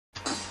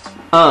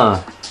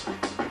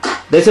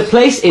There's a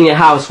place in your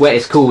house where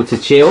it's cool to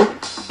chill,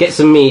 get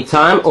some me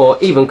time, or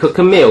even cook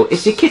a meal.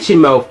 It's your kitchen,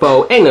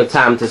 mofo, ain't no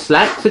time to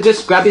slack. So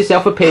just grab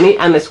yourself a penny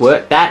and let's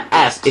work that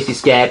ass. If you're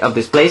scared of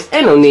this place,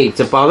 ain't no need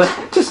to bother.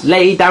 Just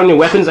lay down your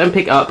weapons and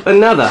pick up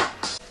another.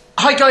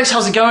 Hi guys,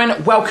 how's it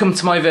going? Welcome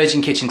to my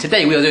Virgin Kitchen.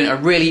 Today we are doing a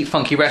really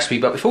funky recipe,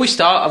 but before we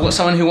start, I've got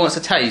someone who wants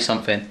to tell you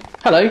something.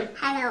 Hello.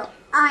 Hello,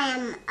 I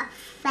am a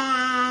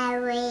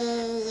fairy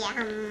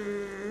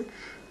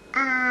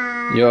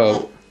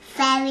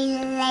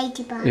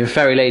ladybird. You're a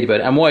fairy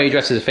ladybird. And why are you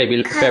dressed as a fairy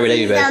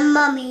ladybird? The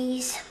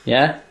mummies.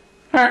 Yeah?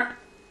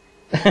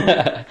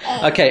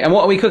 Okay, and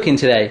what are we cooking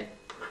today?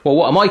 Well,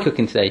 what am I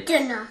cooking today?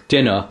 Dinner.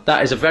 Dinner.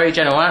 That is a very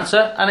general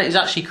answer, and it is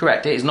actually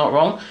correct. It is not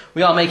wrong.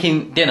 We are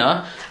making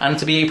dinner, and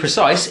to be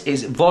precise,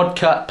 is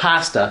vodka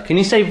pasta. Can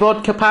you say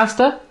vodka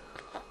pasta?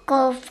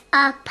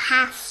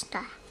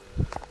 Pasta.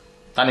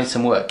 That needs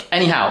some work.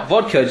 Anyhow,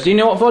 vodka. Do you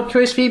know what vodka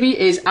is, Phoebe?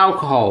 Is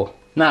alcohol.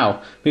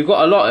 Now, we've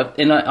got a lot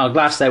in our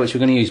glass there which we're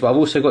going to use, but I've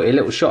also got a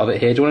little shot of it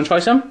here. Do you want to try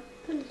some?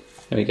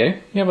 There we go.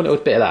 You have a little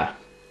bit of that.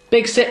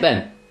 Big sip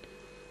then.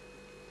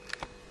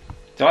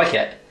 Do you like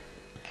it?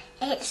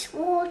 It's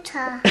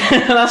water.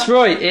 That's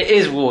right, it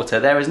is water.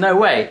 There is no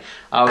way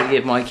I would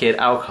give my kid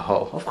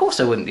alcohol. Of course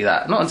I wouldn't do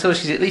that. Not until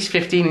she's at least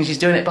 15 and she's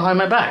doing it behind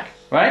my back,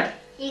 right?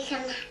 You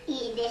can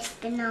eat this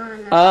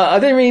banana. I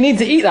didn't really need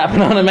to eat that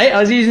banana, mate.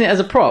 I was using it as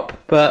a prop,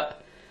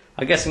 but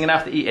I guess I'm going to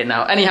have to eat it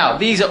now. Anyhow,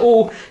 these are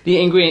all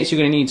the ingredients you're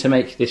going to need to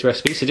make this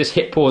recipe, so just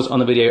hit pause on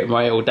the video and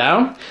write it all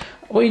down.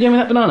 What are you doing with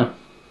that banana?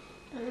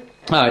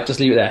 Alright, just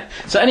leave it there.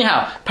 So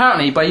anyhow,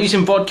 apparently by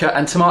using vodka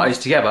and tomatoes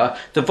together,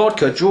 the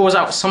vodka draws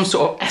out some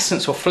sort of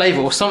essence or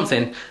flavour or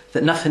something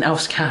that nothing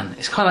else can.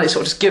 It's kind of like it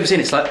sort of just gives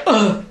in, it's like,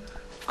 I've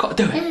got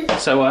to do it.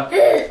 So,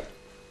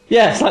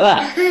 yeah, it's like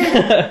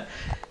that.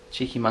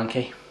 Cheeky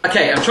monkey.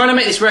 Okay, I'm trying to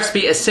make this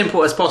recipe as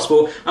simple as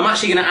possible. I'm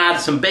actually going to add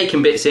some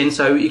bacon bits in,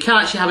 so you can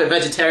actually have it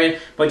vegetarian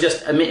by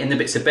just omitting the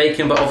bits of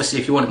bacon, but obviously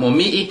if you want it more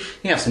meaty, you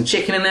can have some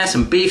chicken in there,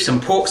 some beef, some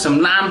pork,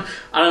 some lamb.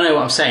 I don't know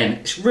what I'm saying.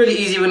 It's really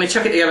easy. We're going to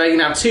chuck it together. You're going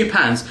to have two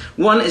pans.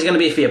 One is going to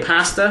be for your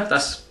pasta.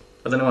 That's,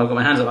 I don't know why I've got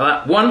my hands up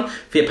like that. One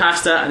for your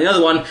pasta, and the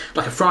other one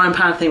like a frying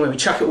pan thing where we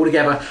chuck it all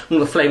together and all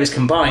the flavours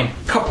combine.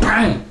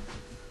 Kabang!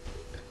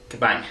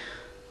 Kabang.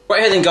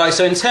 Right here then guys,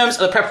 so in terms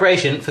of the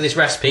preparation for this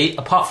recipe,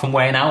 apart from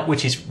weighing out,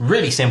 which is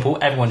really simple,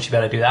 everyone should be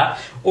able to do that,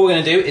 all we're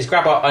going to do is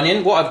grab our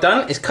onion. What I've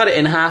done is cut it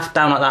in half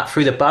down like that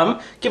through the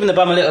bum, giving the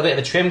bum a little bit of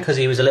a trim because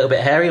he was a little bit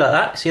hairy like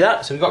that, see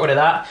that? So we got rid of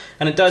that,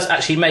 and it does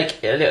actually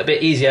make it a little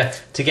bit easier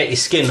to get your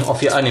skin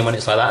off your onion when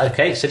it's like that,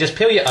 okay? So just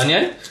peel your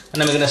onion, and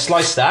then we're going to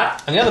slice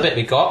that, and the other bit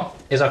we got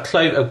is our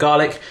clove of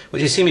garlic,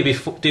 which you've seen me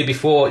do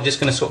before. You're just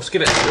going to sort of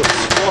give it a little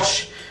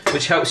squash,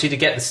 which helps you to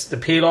get the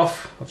peel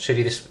off. I've showed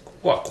you this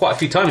quite a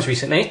few times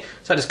recently,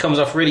 so that just comes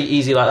off really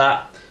easy like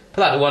that.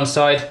 Put that to one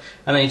side,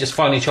 and then you just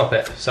finely chop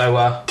it. So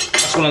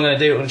that's what I'm going to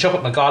do. I'm going to chop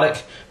up my garlic.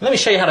 And let me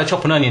show you how to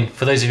chop an onion,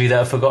 for those of you that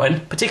have forgotten,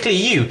 particularly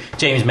you,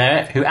 James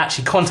Merritt, who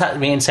actually contacted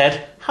me and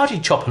said, how do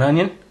you chop an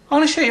onion? I'm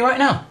going to show you right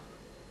now.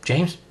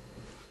 James?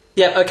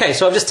 Yeah, okay,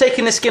 so I've just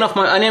taken the skin off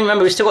my onion.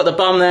 Remember, we've still got the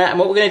bum there, and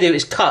what we're going to do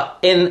is cut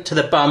into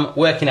the bum,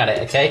 working at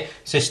it, okay?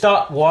 So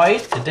start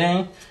wide,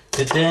 da-ding,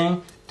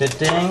 da-ding,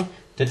 da-ding,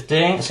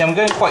 da-ding. So I'm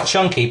going quite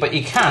chunky, but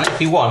you can,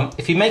 if you want,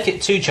 if you make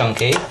it too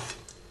chunky,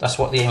 that's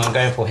what the aim I'm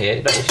going for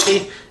here. But if you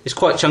see it's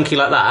quite chunky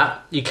like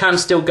that, you can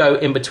still go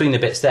in between the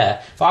bits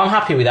there. But I'm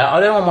happy with that. I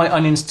don't want my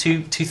onions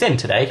too thin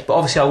today, but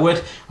obviously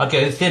I'd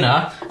go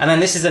thinner. And then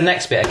this is the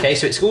next bit, okay?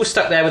 So it's all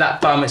stuck there with that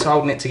bum, it's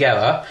holding it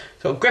together.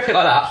 So grip it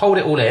like that, hold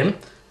it all in,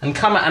 and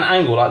come at an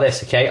angle like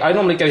this, okay? I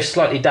normally go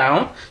slightly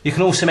down. You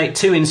can also make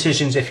two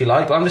incisions if you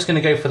like, but I'm just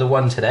gonna go for the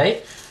one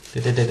today.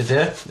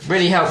 It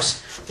really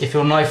helps if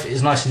your knife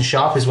is nice and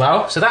sharp as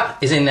well. So that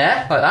is in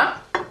there, like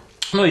that.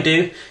 And all you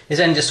do is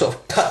then just sort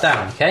of cut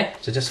down, okay?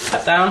 So just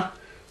cut down,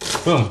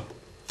 boom,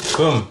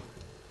 boom,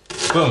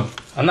 boom.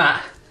 And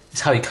that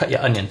is how you cut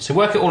your onion. So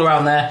work it all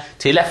around there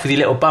till you're left with your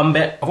little bum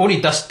bit. I've already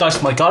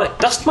diced my garlic,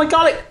 diced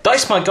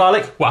my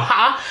garlic,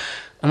 waha!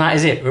 And that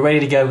is it, we're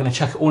ready to go. We're gonna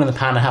chuck it all in the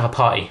pan and have a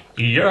party.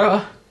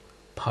 Yeah,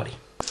 party.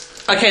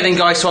 Okay then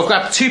guys, so I've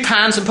grabbed two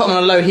pans and put them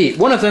on a low heat.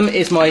 One of them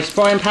is my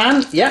frying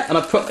pan, yeah, and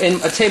I've put in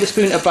a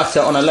tablespoon of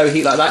butter on a low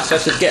heat like that, so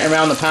it's just getting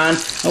around the pan.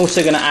 I'm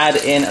also going to add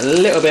in a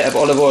little bit of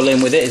olive oil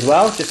in with it as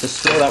well, just to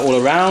swirl that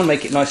all around,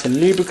 make it nice and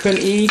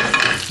lubricant-y.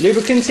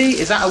 Lubricant-y,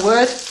 is that a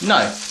word?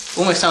 No,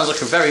 almost sounds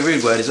like a very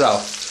rude word as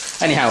well.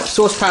 Anyhow,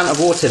 saucepan of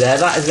water there,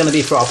 that is going to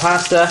be for our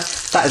pasta.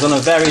 That is on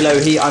a very low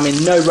heat. I'm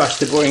in no rush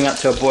to bring that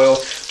to a boil.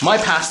 My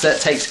pasta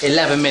takes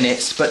 11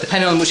 minutes, but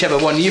depending on whichever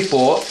one you've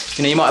bought,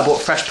 you know, you might have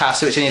bought fresh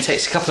pasta, which only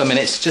takes a couple of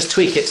minutes. Just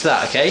tweak it to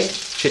that, okay?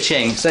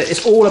 Cha-ching. So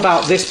it's all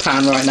about this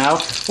pan right now.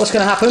 What's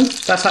going to happen?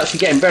 That's actually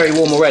getting very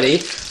warm already.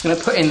 I'm going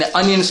to put in the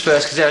onions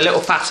first because they're a little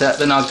fatter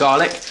than our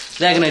garlic.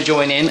 They're going to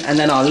join in, and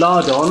then our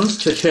lardons,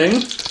 cha-ching,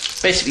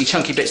 basically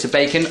chunky bits of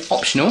bacon,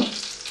 optional,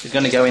 is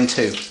going to go in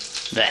too.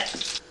 There.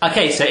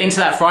 Okay, so into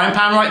that frying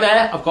pan right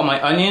there, I've got my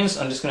onions.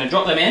 I'm just going to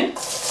drop them in.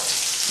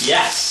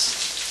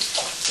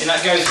 Yes. And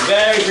that goes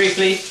very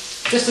briefly,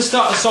 just to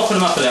start to soften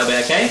them up a little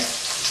bit, okay?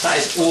 That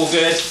is all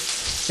good.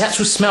 The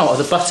actual smell of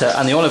the butter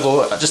and the olive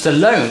oil, just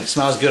alone,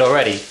 smells good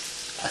already.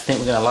 I think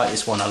we're going to like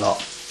this one a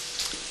lot.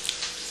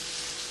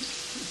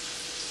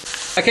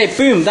 Okay,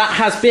 boom, that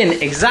has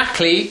been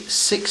exactly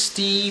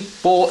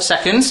 64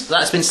 seconds.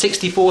 That's been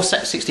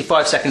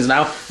 65 seconds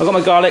now. I've got my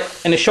garlic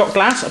in a shot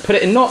glass. I put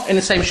it in, not in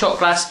the same shot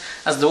glass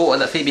as the water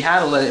that Phoebe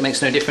had, although it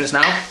makes no difference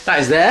now. That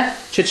is there,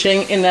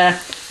 cha-ching, in there.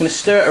 I'm going to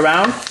stir it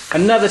around,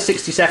 another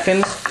 60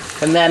 seconds,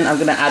 and then I'm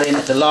going to add in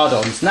the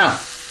lardons. Now,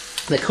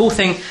 the cool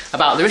thing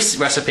about this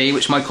recipe,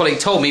 which my colleague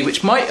told me,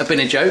 which might have been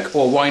a joke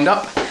or wind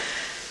up,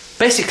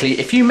 basically,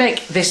 if you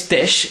make this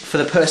dish for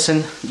the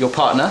person, your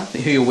partner,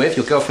 who you're with,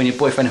 your girlfriend, your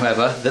boyfriend,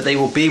 whoever, that they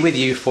will be with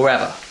you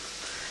forever.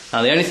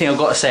 Now, the only thing I've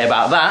got to say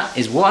about that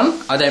is,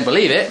 one, I don't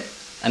believe it,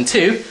 and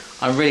two,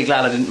 I'm really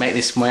glad I didn't make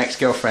this for my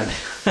ex-girlfriend.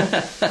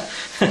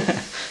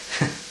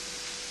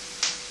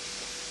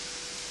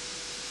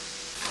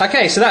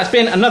 Okay, so that's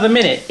been another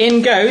minute.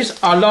 In goes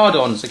our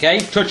lardons, okay?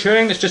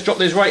 Cha-ching, let's just drop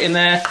those right in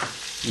there.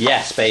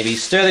 Yes, baby.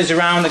 Stir these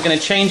around. They're going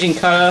to change in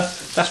colour.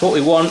 That's what we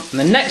want. And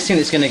the next thing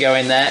that's going to go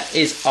in there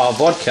is our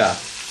vodka.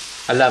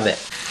 I love it.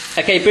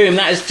 Okay, boom.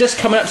 That is just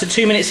coming up to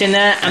 2 minutes in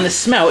there, and the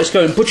smell is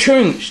going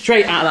ba-chung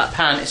straight out of that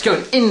pan. It's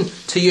going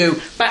into you,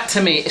 back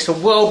to me. It's a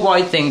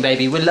worldwide thing,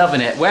 baby. We're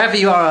loving it. Wherever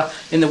you are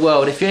in the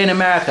world, if you're in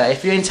America,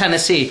 if you're in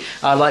Tennessee,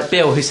 like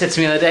Bill, who said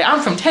to me the other day, I'm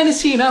from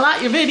Tennessee and I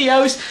like your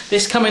videos.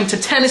 This coming to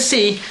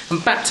Tennessee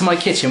and back to my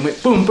kitchen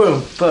with boom,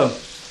 boom, boom,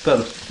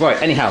 boom. Right,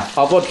 anyhow,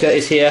 our vodka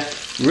is here.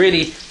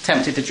 Really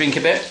tempted to drink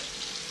a bit.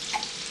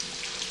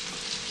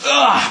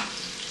 Ugh!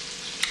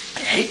 I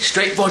hate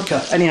straight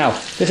vodka. Anyhow,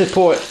 let's just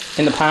pour it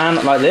in the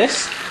pan like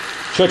this.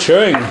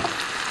 Cha-ching!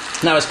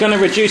 Now it's going to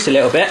reduce a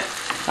little bit.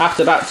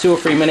 After about 2 or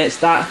 3 minutes,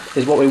 that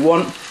is what we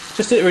want.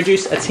 Just to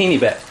reduce a teeny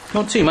bit.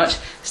 Not too much.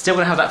 Still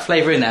going to have that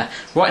flavour in there.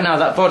 Right now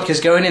that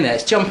vodka's going in there.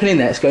 It's jumping in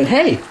there. It's going,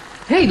 hey!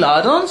 Hey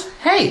lardons!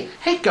 Hey!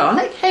 Hey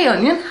garlic! Hey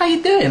onion! How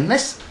you doing?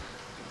 Let's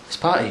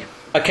party.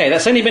 Okay,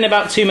 that's only been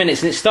about 2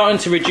 minutes and it's starting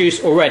to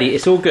reduce already.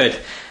 It's all good.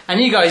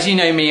 And you guys, you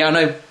know me. I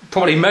know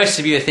probably most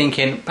of you are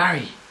thinking,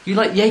 Barry, you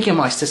like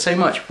Jägermeister so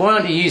much. Why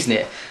aren't you using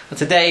it? Well,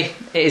 today,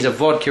 it is a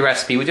vodka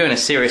recipe. We're doing a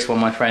serious one,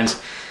 my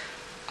friends.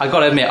 I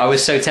gotta admit, I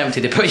was so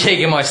tempted to put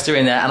Jägermeister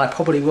in there, and I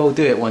probably will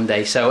do it one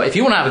day. So if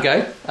you want to have a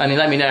go, and you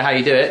let me know how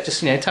you do it,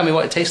 just tell me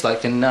what it tastes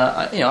like, and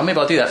maybe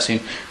I'll do that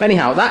soon. But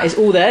anyhow, that is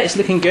all there. It's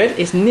looking good.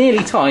 It's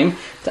nearly time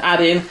to add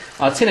in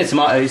our tin of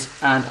tomatoes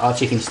and our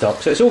chicken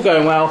stock. So it's all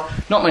going well.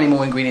 Not many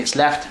more ingredients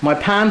left. My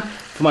pan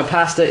for my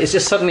pasta is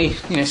just suddenly,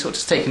 sort of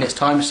just taking its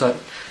time. So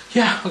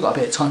yeah, I've got a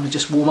bit of time to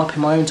just warm up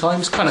in my own time.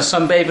 It's kind of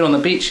sunbathing on the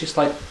beach. It's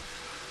like,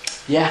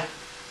 yeah.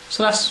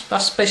 So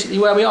that's basically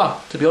where we are,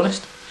 to be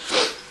honest.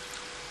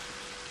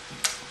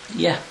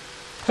 Yeah.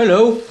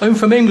 Hello, I'm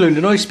from England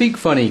and I speak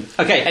funny.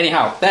 Okay,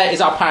 anyhow, there is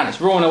our pan. It's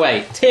roaring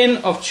away. Tin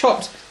of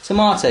chopped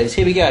tomatoes.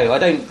 Here we go. I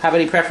don't have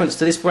any preference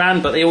to this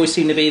brand, but they always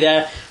seem to be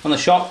there on the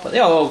shop. But they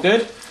are all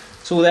good.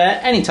 It's all there.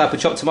 Any type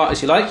of chopped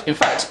tomatoes you like. In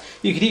fact,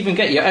 you could even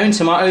get your own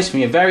tomatoes from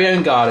your very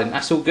own garden.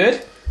 That's all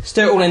good.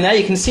 Stir it all in there.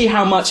 You can see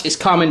how much is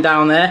calming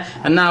down there.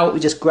 And now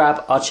we just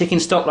grab our chicken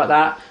stock like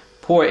that.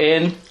 Pour it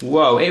in.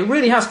 Whoa, it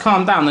really has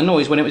calmed down the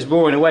noise when it was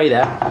roaring away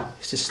there.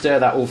 Just stir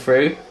that all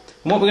through.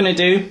 And what we're going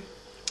to do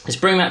is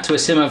bring that to a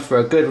simmer for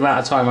a good amount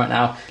of time right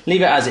now.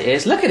 Leave it as it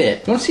is. Look at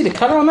it. You want to see the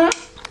colour on that?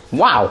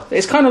 Wow.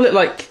 It's kind of looked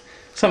like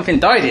something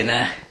died in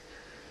there.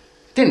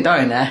 It didn't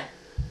die in there.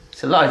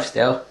 It's alive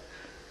still.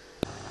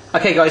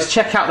 Okay guys,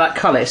 check out that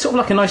colour. It's sort of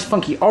like a nice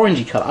funky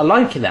orangey colour. I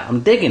like that. I'm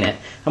digging it.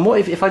 And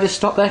what if I just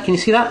stop there? Can you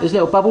see that? Those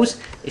little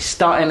bubbles? It's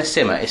starting to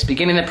simmer. It's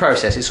beginning the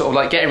process. It's sort of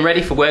like getting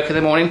ready for work in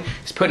the morning.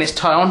 It's putting its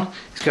tie on.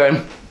 It's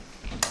going,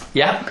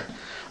 yeah.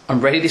 I'm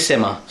ready to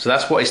simmer, so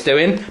that's what it's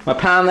doing. My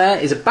pan there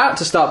is about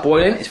to start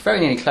boiling. It's very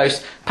nearly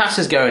close.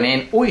 Pasta's going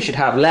in. All you should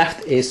have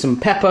left is some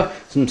pepper,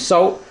 some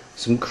salt,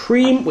 some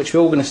cream, which we're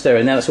all going to stir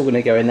in there. That's all going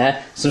to go in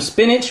there. Some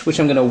spinach, which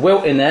I'm going to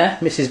wilt in there.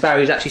 Mrs.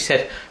 Barry's actually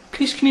said,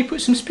 please can you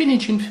put some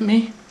spinach in for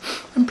me?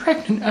 I'm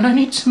pregnant and I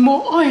need some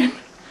more iron.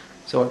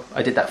 So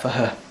I did that for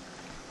her.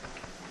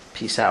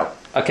 Peace out.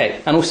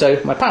 Okay, and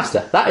also my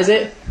pasta. That is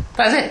it.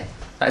 That is it.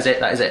 That is it.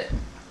 That is it.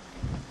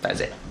 That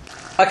is it.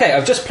 Okay,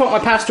 I've just plonked my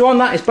pasta on.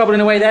 That is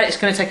bubbling away there. It's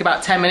going to take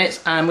about 10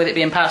 minutes, and with it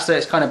being pasta,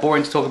 it's kind of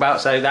boring to talk about,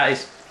 so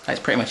that's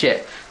pretty much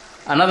it.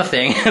 Another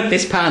thing,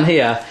 this pan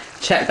here,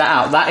 check that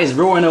out. That is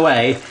roaring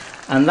away,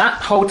 and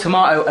that whole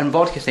tomato and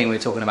vodka thing we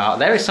were talking about,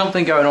 there is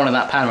something going on in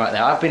that pan right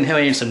there. I've been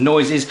hearing some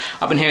noises.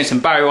 I've been hearing some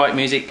Barry White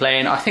music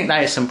playing. I think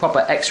there is some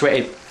proper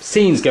X-rated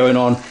scenes going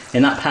on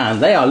in that pan.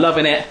 They are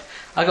loving it.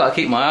 I've got to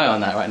keep my eye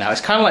on that right now.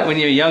 It's kind of like when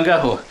you were younger,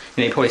 or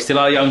you probably still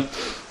are young,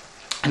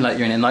 and like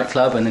you're in a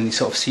nightclub and then you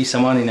sort of see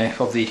someone,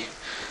 of the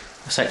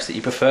sex that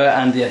you prefer,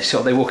 and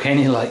they walk in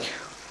and you're like,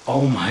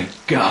 oh my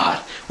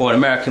god. Or an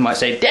American might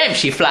say, damn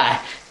she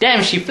fly,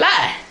 damn she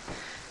fly.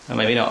 Or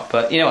maybe not,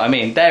 but you know what I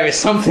mean. There is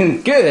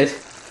something good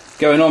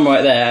going on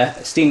right there.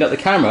 Steamed up the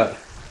camera.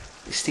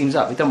 It steams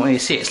up, we don't want you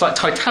to see it. It's like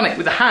Titanic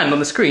with the hand on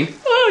the screen.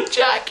 Oh,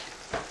 Jack,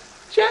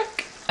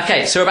 Jack.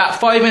 Okay, so about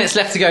 5 minutes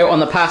left to go on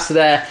the pasta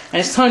there, and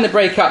it's time to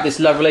break up this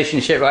love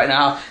relationship right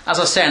now. As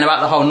I was saying about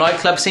the whole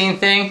nightclub scene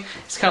thing,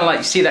 it's kind of like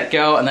you see that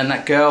girl, and then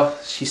that girl,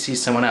 she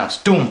sees someone else.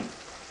 Doom!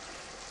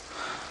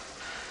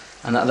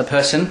 And that other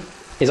person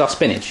is our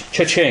spinach.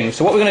 Cha-ching!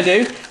 So what we're going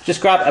to do, just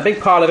grab a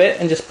big pile of it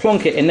and just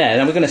plonk it in there.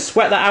 And we're going to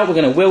sweat that out, we're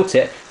going to wilt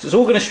it. So it's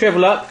all going to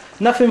shrivel up.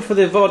 Nothing for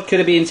the vodka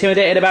to be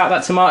intimidated about.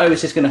 That tomato is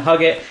just going to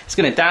hug it. It's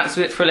going to dance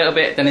with it for a little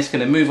bit, then it's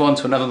going to move on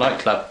to another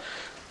nightclub.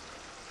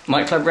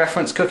 Nightclub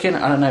reference cooking?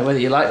 I don't know whether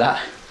you like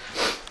that.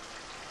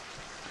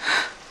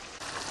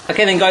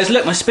 Okay then guys,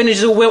 look, my spinach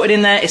is all wilted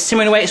in there, it's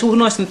simmering away, it's all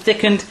nice and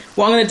thickened.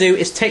 What I'm going to do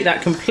is take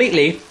that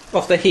completely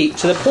off the heat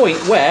to the point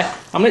where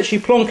I'm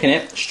literally plonking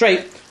it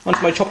straight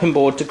onto my chopping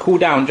board to cool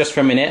down just for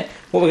a minute.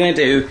 What we're going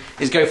to do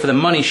is go for the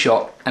money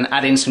shot and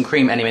add in some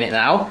cream any minute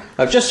now.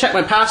 I've just checked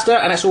my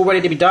pasta and it's all ready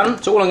to be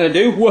done, so all I'm going to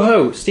do,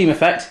 whoa, steam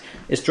effect,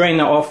 is drain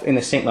that off in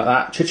the sink like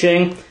that,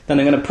 cha-ching.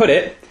 Then I'm going to put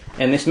it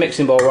in this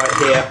mixing bowl right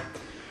here.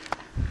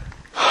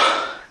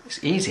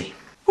 It's easy.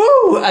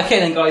 Woo! Okay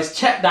then guys,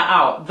 check that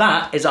out.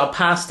 That is our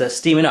pasta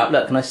steaming up.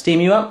 Look, can I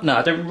steam you up? No,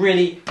 I don't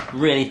really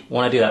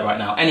want to do that right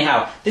now.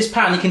 Anyhow, this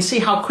pan, you can see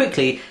how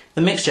quickly the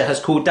mixture has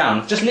cooled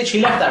down. Just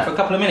literally left that for a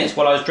couple of minutes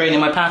while I was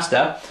draining my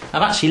pasta.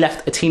 I've actually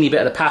left a teeny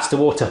bit of the pasta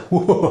water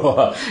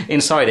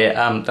inside it.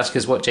 That's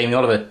because what Jamie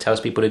Oliver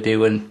tells people to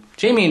do, and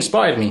Jamie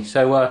inspired me.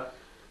 So,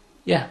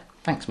 yeah,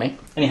 thanks mate.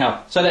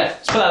 Anyhow, so there,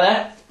 let's put that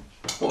there.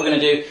 What we're going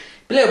to do,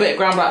 a little bit of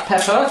ground black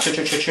pepper,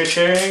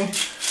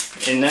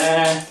 in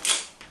there.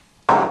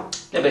 A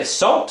little bit of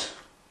salt.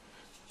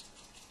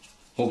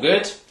 All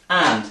good.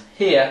 And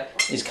here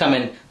is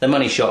coming the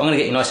money shot. I'm going to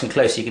get you nice and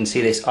close so you can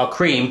see this. Our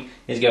cream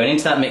is going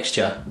into that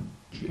mixture.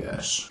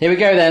 Yes. Here we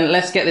go then.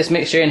 Let's get this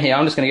mixture in here.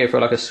 I'm just going to go for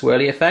like a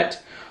swirly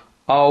effect.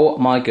 Oh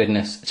my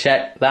goodness.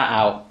 Check that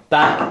out.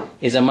 That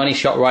is a money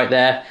shot right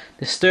there.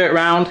 Just stir it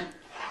round.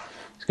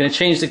 It's going to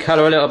change the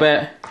colour a little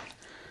bit.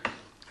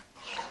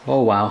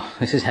 Oh wow.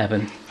 This is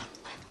heaven.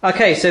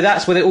 Okay, so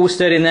that's with it all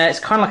stirred in there. It's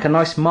kind of like a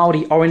nice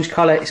mildy orange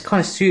colour. It's kind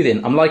of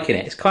soothing. I'm liking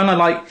it. It's kind of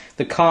like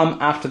the calm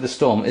after the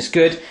storm. It's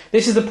good.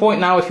 This is the point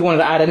now if you wanted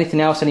to add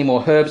anything else, any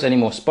more herbs, any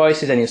more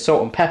spices, any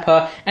salt and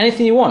pepper,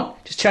 anything you want.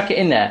 Just chuck it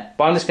in there.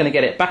 But I'm just going to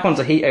get it back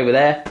onto heat over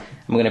there,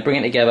 and we're going to bring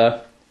it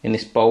together in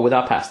this bowl with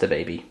our pasta,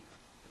 baby.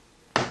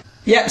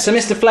 Yep, so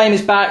Mr. Flame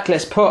is back.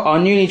 Let's put our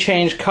newly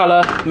changed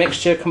colour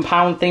mixture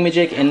compound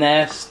thingamajig in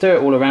there. Stir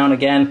it all around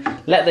again.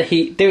 Let the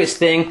heat do its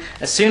thing.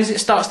 As soon as it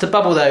starts to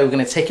bubble though, we're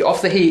going to take it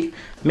off the heat,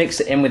 mix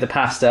it in with the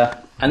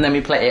pasta, and then we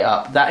plate it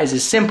up. That is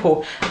as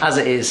simple as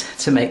it is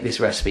to make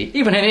this recipe.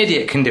 Even an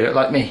idiot can do it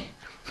like me.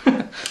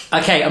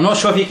 Okay, I'm not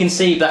sure if you can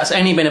see, but it's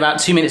only been about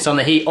 2 minutes on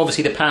the heat.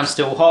 Obviously the pan's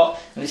still hot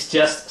and it's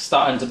just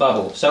starting to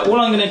bubble. So all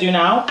I'm going to do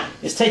now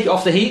is take it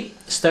off the heat,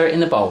 stir it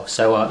in the bowl.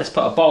 So let's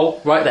put a bowl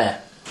right there.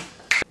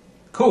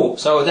 Cool,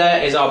 so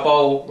there is our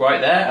bowl right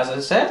there, as I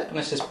said, and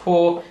let's just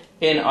pour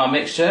in our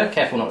mixture.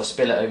 Careful not to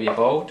spill it over your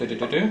bowl. Don't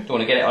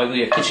want to get it over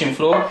your kitchen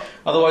floor,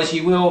 otherwise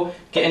you will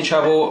get in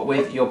trouble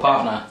with your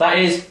partner. That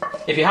is,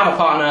 if you have a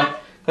partner,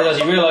 because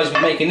as you realise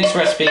with making this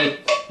recipe,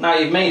 now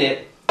you've made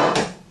it,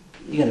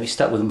 you're going to be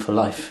stuck with them for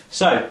life.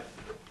 So,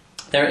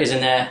 there it is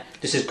in there.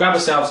 Just grab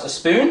ourselves a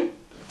spoon.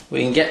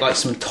 We can get like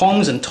some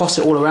tongs and toss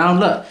it all around.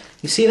 Look,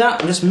 you see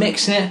that? I'm just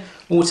mixing it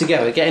all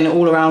together, getting it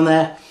all around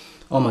there.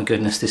 Oh my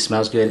goodness, this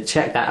smells good.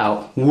 Check that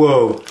out.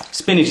 Whoa.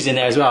 Spinach is in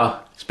there as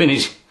well.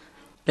 Spinach.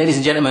 Ladies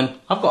and gentlemen,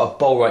 I've got a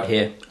bowl right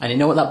here. And you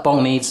know what that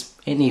bowl needs?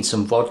 It needs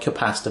some vodka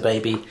pasta,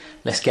 baby.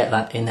 Let's get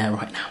that in there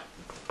right now.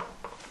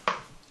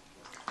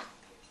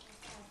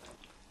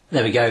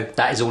 There we go.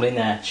 That is all in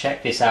there.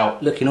 Check this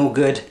out. Looking all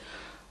good.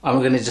 I'm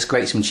going to just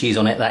grate some cheese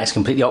on it. That is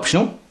completely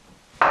optional.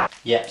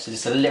 Yep, so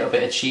just a little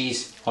bit of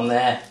cheese on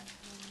there.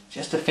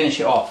 Just to finish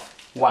it off.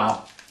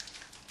 Wow.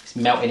 It's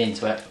melting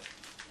into it.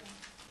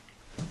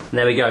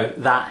 There we go,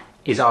 that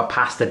is our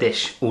pasta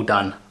dish all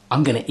done.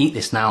 I'm going to eat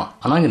this now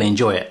and I'm going to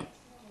enjoy it.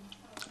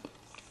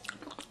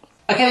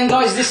 Okay then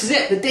guys, this is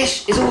it. The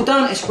dish is all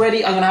done, it's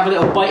ready. I'm going to have a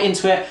little bite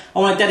into it. I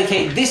want to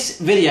dedicate this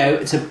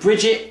video to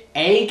Bridget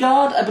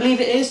Agard, I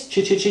believe it is,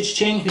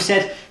 Ching, who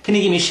said, can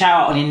you give me a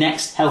shout out on your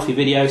next healthy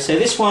video? So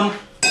this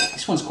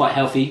one's quite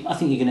healthy. I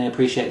think you're going to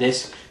appreciate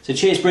this. So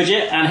cheers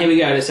Bridget, and here we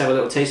go. Let's have a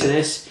little taste of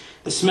this.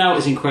 The smell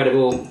is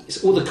incredible.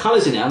 It's all the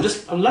colours in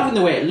it. I'm loving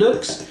the way it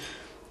looks.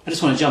 I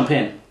just want to jump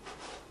in.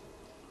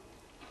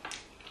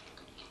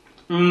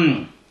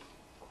 Oh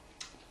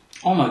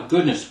my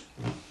goodness.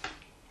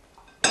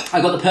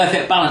 I got the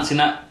perfect balance in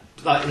that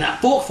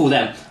forkful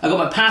then. I got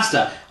my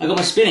pasta, I got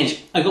my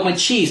spinach, I got my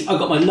cheese, I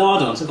got my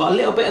lardons, I got a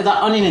little bit of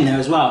that onion in there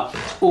as well.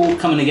 It's all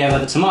coming together.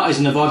 The tomatoes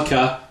and the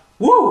vodka.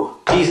 Woo!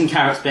 Cheese and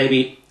carrots,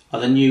 baby, are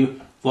the new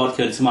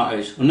vodka and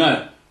tomatoes. Well,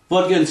 no,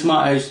 vodka and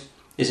tomatoes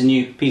is a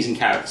new peas and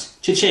carrots.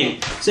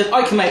 Cha-ching. So if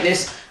I can make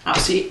this,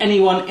 absolutely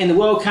anyone in the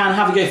world can.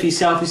 Have a go for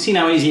yourself. You've seen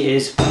how easy it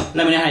is.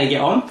 Let me know how you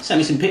get on. Send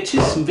me some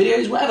pictures, some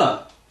videos,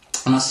 whatever.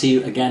 And I'll see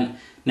you again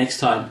next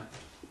time.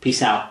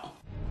 Peace out.